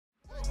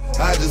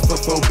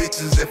with 4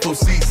 bitches and 4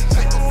 seasons.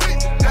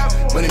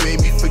 Money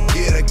made me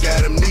forget I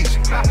got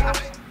amnesia.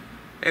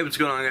 Hey, what's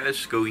going on, guys?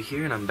 Skogey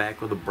here, and I'm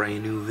back with a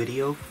brand new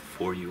video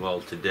for you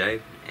all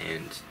today.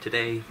 And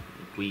today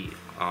we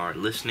are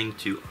listening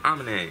to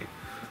Aminé,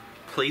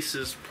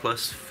 Places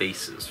Plus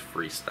Faces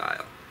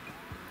Freestyle.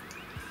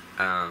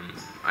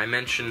 I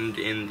mentioned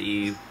in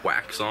the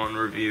Wax On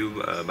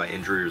review by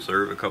Injury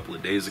Reserve a couple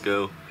of days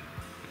ago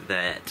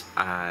that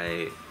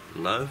I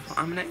love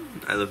Aminé.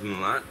 I love him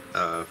a lot.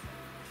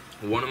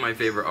 One of my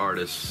favorite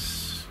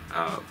artists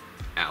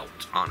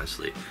out,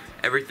 honestly.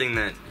 Everything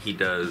that he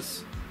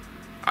does,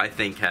 I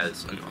think,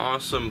 has an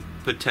awesome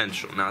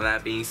potential. Now,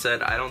 that being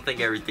said, I don't think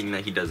everything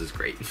that he does is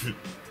great.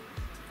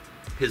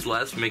 His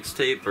last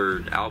mixtape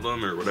or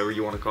album or whatever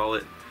you want to call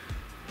it,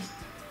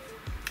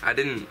 I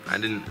didn't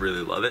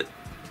really love it.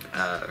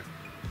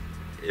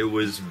 It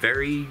was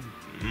very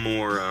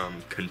more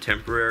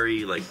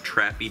contemporary, like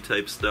trappy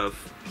type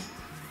stuff,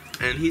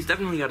 and he's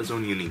definitely got his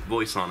own unique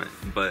voice on it,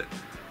 but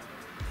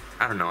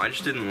I don't know, I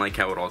just didn't like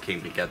how it all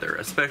came together,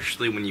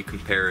 especially when you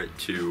compare it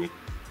to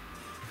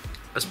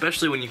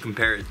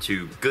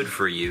Good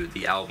For You,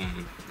 the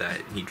album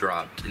that he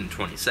dropped in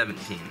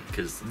 2017,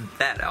 because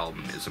that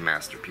album is a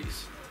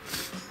masterpiece.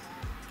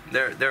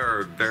 There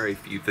are very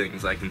few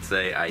things I can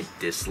say I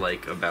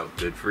dislike about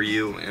Good For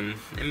You, and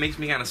it makes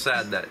me kind of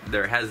sad that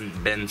there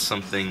hasn't been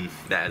something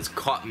that has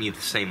caught me the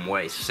same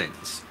way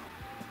since.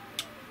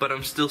 But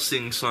I'm still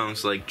seeing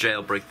songs like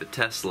Jailbreak the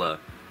Tesla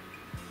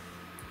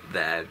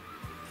that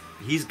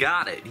he's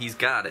got it.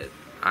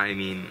 I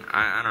mean,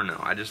 I don't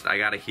know, I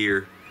gotta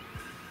hear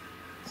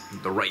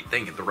the right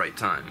thing at the right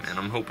time, and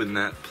I'm hoping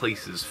that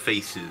Places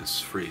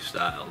Faces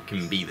Freestyle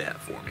can be that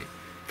for me.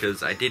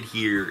 Because I did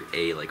hear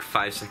a like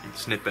 5-second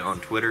snippet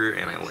on Twitter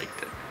and I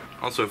liked it.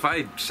 Also, if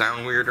I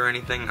sound weird or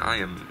anything,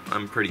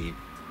 I'm pretty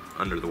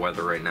under the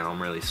weather right now.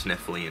 I'm really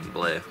sniffly and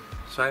bleh,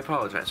 so I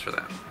apologize for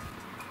that.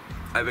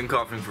 I've been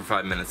coughing for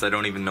 5 minutes. I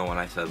don't even know what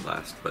I said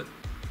last, but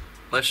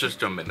let's just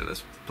jump into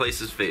this.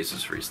 Places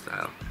Faces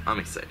Freestyle. I'm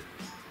excited.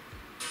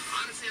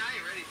 Honestly, I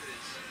ain't ready for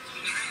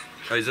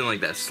this. Oh, he's in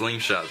like that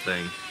slingshot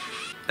thing.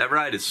 That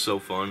ride is so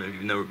fun. If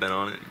you've never been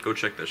on it, go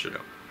check that shit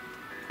out.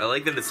 I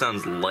like that it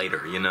sounds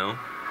lighter, you know?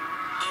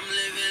 I'm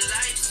living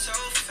life so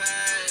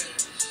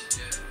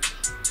fast,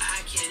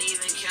 I can't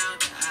even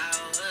count the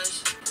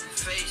hours.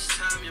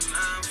 FaceTime your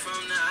mom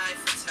from the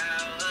Eiffel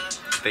Tower.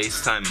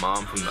 FaceTime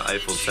mom from the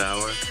Eiffel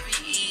Tower.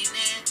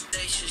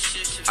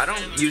 I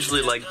don't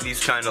usually like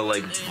these kind of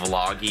like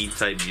vloggy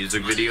type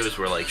music videos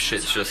where like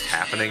shit's just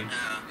happening,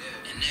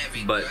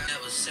 but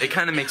it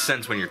kind of makes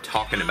sense when you're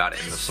talking about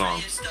it in the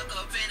song.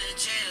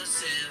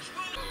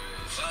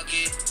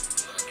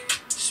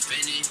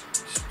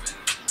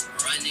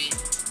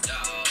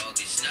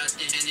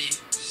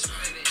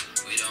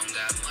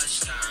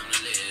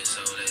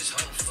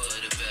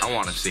 I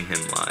want to see him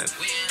live.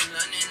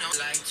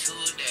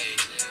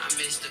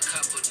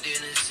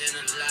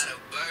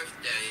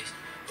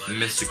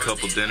 Missed a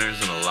couple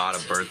dinners and a lot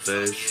of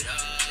birthdays.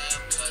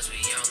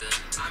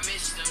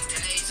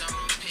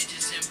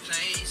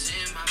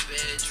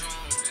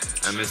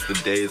 I miss the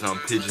days on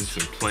pigeons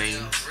and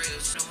planes,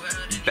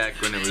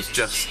 back when it was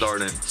just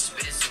starting.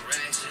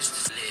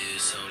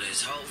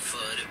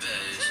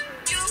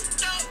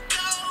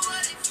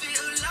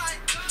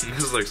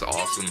 This looks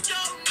awesome.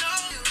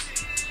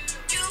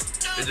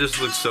 It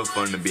just looks so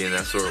fun to be in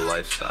that sort of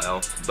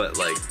lifestyle, but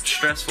like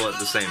stressful at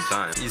the same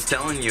time. He's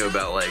telling you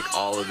about like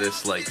all of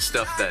this like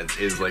stuff that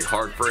is like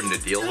hard for him to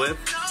deal with,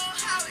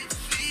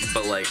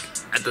 but like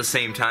at the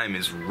same time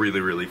is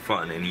really, really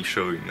fun, and he's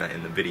showing that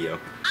in the video.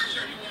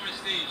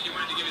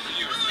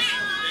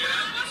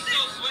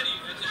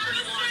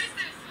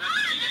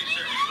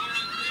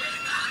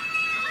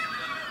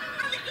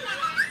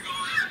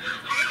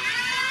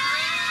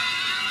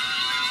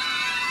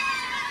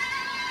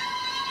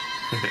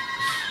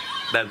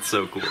 That's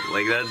so cool.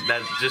 Like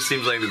that just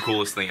seems like the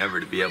coolest thing ever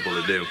to be able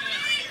to do.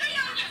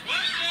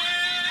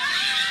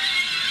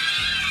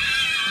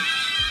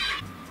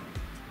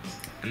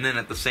 And then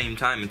at the same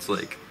time, it's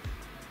like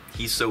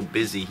he's so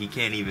busy he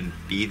can't even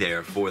be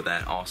there for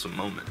that awesome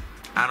moment.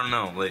 I don't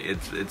know. Like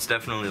it's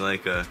definitely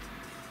like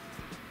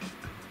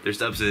there's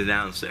ups and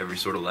downs to every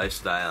sort of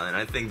lifestyle, and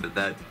I think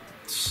that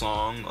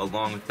song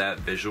along with that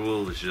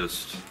visual is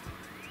just,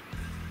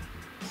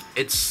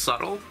 it's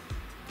subtle,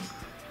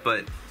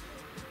 but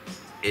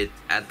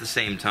at the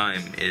same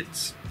time,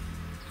 it's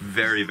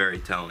very, very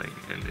telling,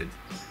 and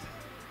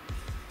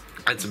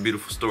it's a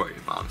beautiful story,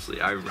 honestly.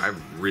 I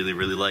really,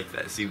 really like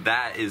that. See,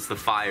 that is the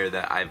fire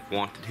that I've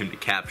wanted him to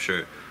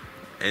capture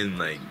and,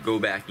 like, go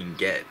back and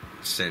get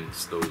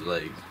since those,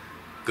 like,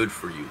 Good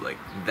For You. Like,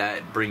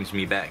 that brings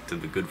me back to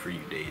the Good For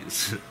You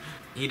days.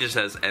 He just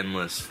has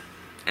endless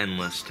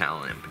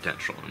talent and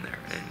potential in there,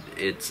 and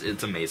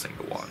it's amazing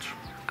to watch.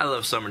 I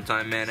love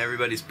summertime, man.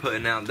 Everybody's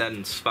putting out that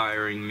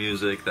inspiring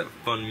music, that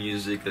fun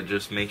music that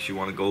just makes you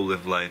want to go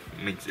live life.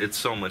 It's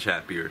so much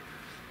happier.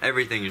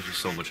 Everything is just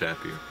so much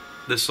happier.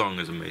 This song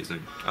is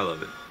amazing. I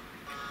love it.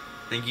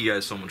 Thank you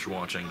guys so much for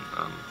watching.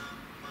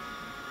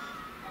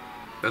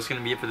 that's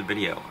gonna be it for the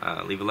video.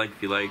 Leave a like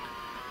if you liked.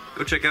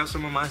 Go check out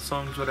some of my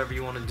songs, whatever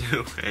you want to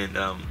do, and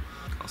I'll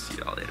see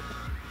y'all later.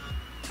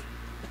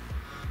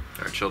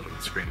 Our children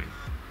screaming,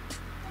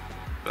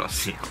 but I'll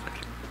see y'all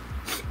later.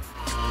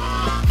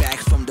 Back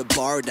from the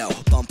bar though,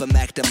 bumping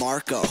Mac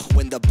DeMarco.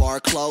 When the bar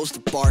closed,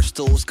 the bar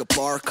stools got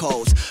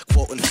barcodes.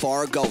 Quoting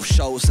Fargo,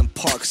 shows in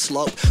Park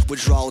Slope.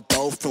 Withdrawal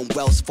dough from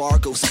Wells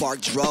Fargo,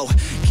 Spark Dro.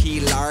 Key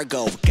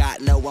Largo,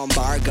 got no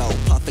embargo.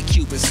 Puff a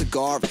Cuban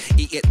cigar,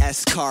 eating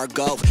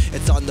escargot.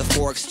 It's on the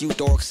forks, you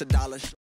dorks, $1.